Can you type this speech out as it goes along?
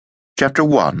Chapter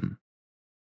 1.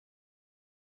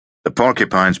 The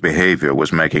porcupine's behavior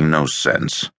was making no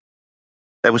sense.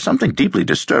 There was something deeply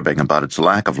disturbing about its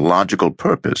lack of logical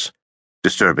purpose,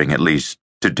 disturbing at least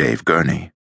to Dave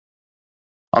Gurney.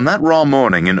 On that raw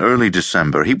morning in early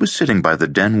December, he was sitting by the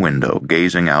den window,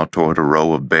 gazing out toward a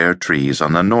row of bare trees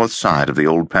on the north side of the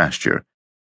old pasture.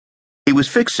 He was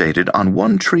fixated on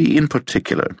one tree in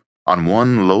particular, on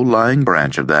one low-lying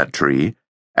branch of that tree,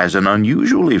 as an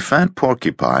unusually fat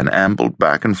porcupine ambled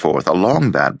back and forth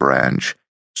along that branch,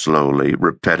 slowly,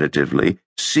 repetitively,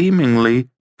 seemingly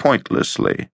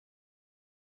pointlessly.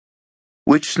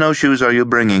 "Which snowshoes are you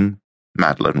bringing?"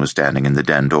 Madeline was standing in the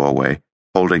den doorway,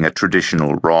 holding a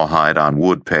traditional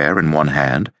rawhide-on-wood pair in one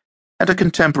hand and a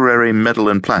contemporary metal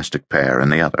and plastic pair in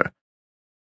the other.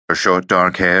 Her short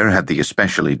dark hair had the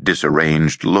especially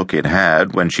disarranged look it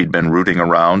had when she'd been rooting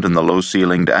around in the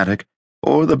low-ceilinged attic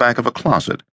or the back of a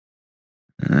closet.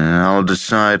 "I'll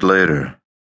decide later."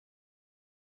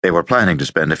 They were planning to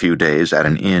spend a few days at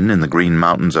an inn in the Green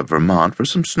Mountains of Vermont for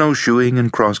some snowshoeing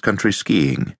and cross-country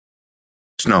skiing.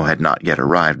 Snow had not yet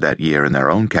arrived that year in their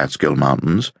own Catskill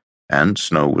Mountains, and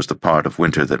snow was the part of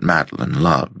winter that Madeline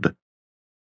loved.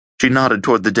 She nodded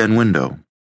toward the den window.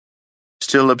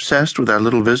 "Still obsessed with our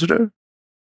little visitor?"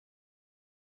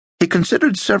 He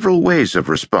considered several ways of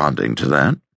responding to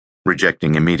that,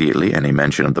 rejecting immediately any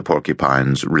mention of the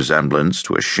porcupine's resemblance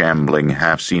to a shambling,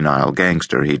 half-senile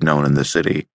gangster he'd known in the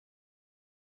city.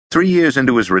 3 years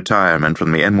into his retirement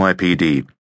from the NYPD,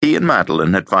 he and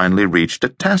Madeline had finally reached a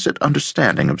tacit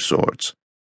understanding of sorts.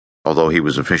 Although he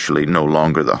was officially no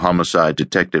longer the homicide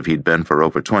detective he'd been for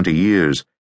over 20 years,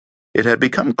 it had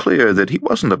become clear that he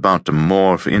wasn't about to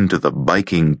morph into the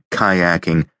biking,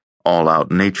 kayaking,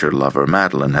 all-out nature lover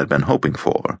Madeline had been hoping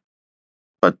for.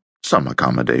 But some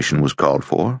accommodation was called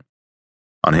for.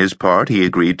 On his part, he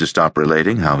agreed to stop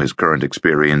relating how his current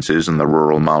experiences in the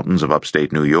rural mountains of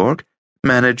upstate New York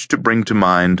managed to bring to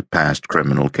mind past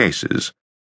criminal cases.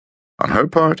 On her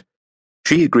part,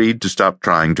 she agreed to stop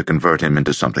trying to convert him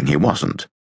into something he wasn't.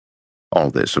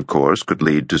 All this, of course, could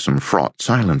lead to some fraught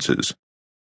silences.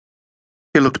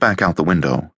 He looked back out the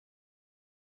window.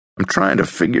 "I'm trying to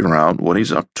figure out what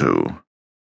he's up to."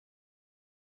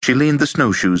 She leaned the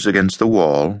snowshoes against the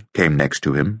wall, came next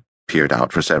to him, peered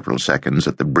out for several seconds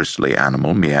at the bristly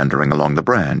animal meandering along the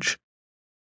branch.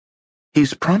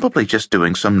 "He's probably just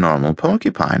doing some normal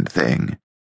porcupine thing.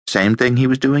 Same thing he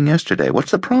was doing yesterday.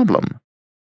 What's the problem?"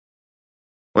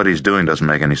 "What he's doing doesn't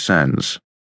make any sense."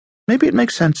 "Maybe it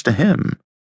makes sense to him."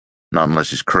 "Not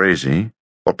unless he's crazy,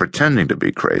 or pretending to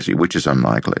be crazy, which is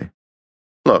unlikely.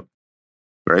 Look,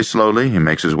 very slowly he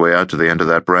makes his way out to the end of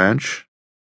that branch.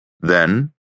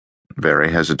 Then,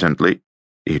 very hesitantly,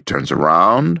 he turns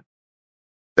around.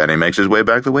 Then he makes his way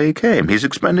back the way he came. He's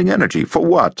expending energy. For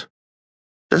what?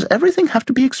 Does everything have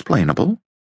to be explainable?"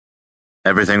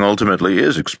 "Everything ultimately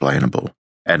is explainable,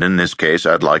 and in this case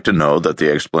I'd like to know that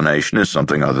the explanation is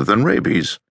something other than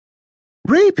rabies."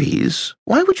 "Rabies?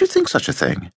 Why would you think such a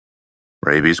thing?"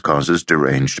 "Rabies causes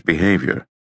deranged behavior."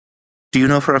 "Do you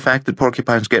know for a fact that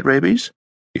porcupines get rabies?"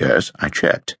 "Yes, I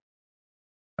checked.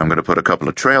 I'm going to put a couple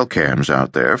of trail cams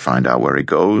out there, find out where he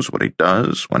goes, what he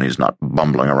does, when he's not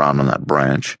bumbling around on that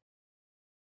branch."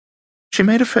 She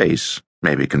made a face,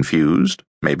 maybe confused,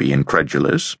 maybe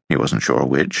incredulous, he wasn't sure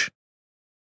which.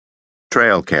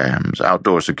 "Trail cams,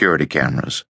 outdoor security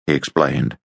cameras," he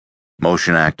explained.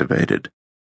 "Motion activated."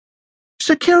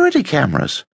 "Security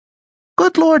cameras?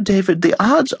 Good Lord, David, the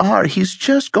odds are he's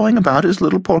just going about his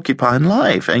little porcupine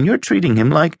life, and you're treating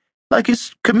him like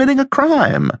he's committing a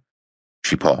crime."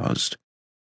 She paused.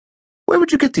 "Where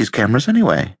would you get these cameras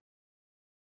anyway?"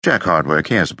 "Jack Hardwick,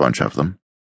 he has a bunch of them."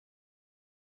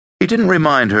 He didn't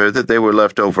remind her that they were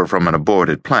left over from an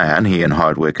aborted plan he and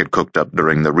Hardwick had cooked up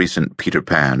during the recent Peter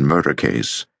Pan murder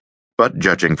case, but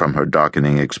judging from her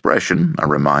darkening expression, a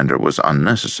reminder was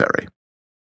unnecessary.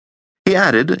 He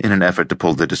added, in an effort to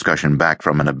pull the discussion back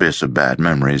from an abyss of bad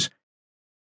memories,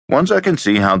 "Once I can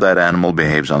see how that animal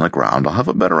behaves on the ground, I'll have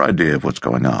a better idea of what's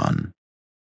going on."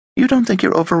 "You don't think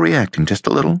you're overreacting just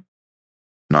a little?"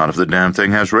 "Not if the damn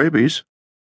thing has rabies."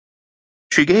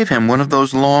 She gave him one of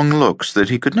those long looks that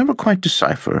he could never quite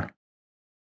decipher.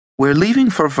 "We're leaving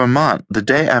for Vermont the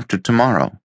day after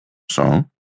tomorrow." "So?"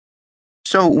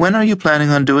 "So when are you planning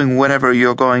on doing whatever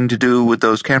you're going to do with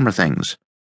those camera things?"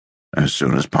 "As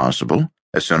soon as possible.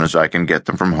 As soon as I can get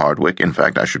them from Hardwick. In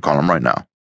fact, I should call him right now."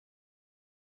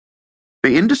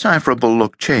 The indecipherable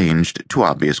look changed to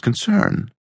obvious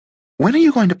concern. "When are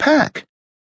you going to pack?"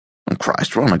 "Oh,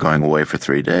 Christ, we're only going away for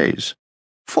 3 days.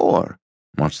 4.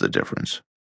 What's the difference?"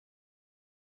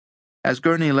 As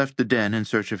Gurney left the den in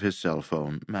search of his cell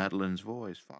phone, Madeline's voice followed.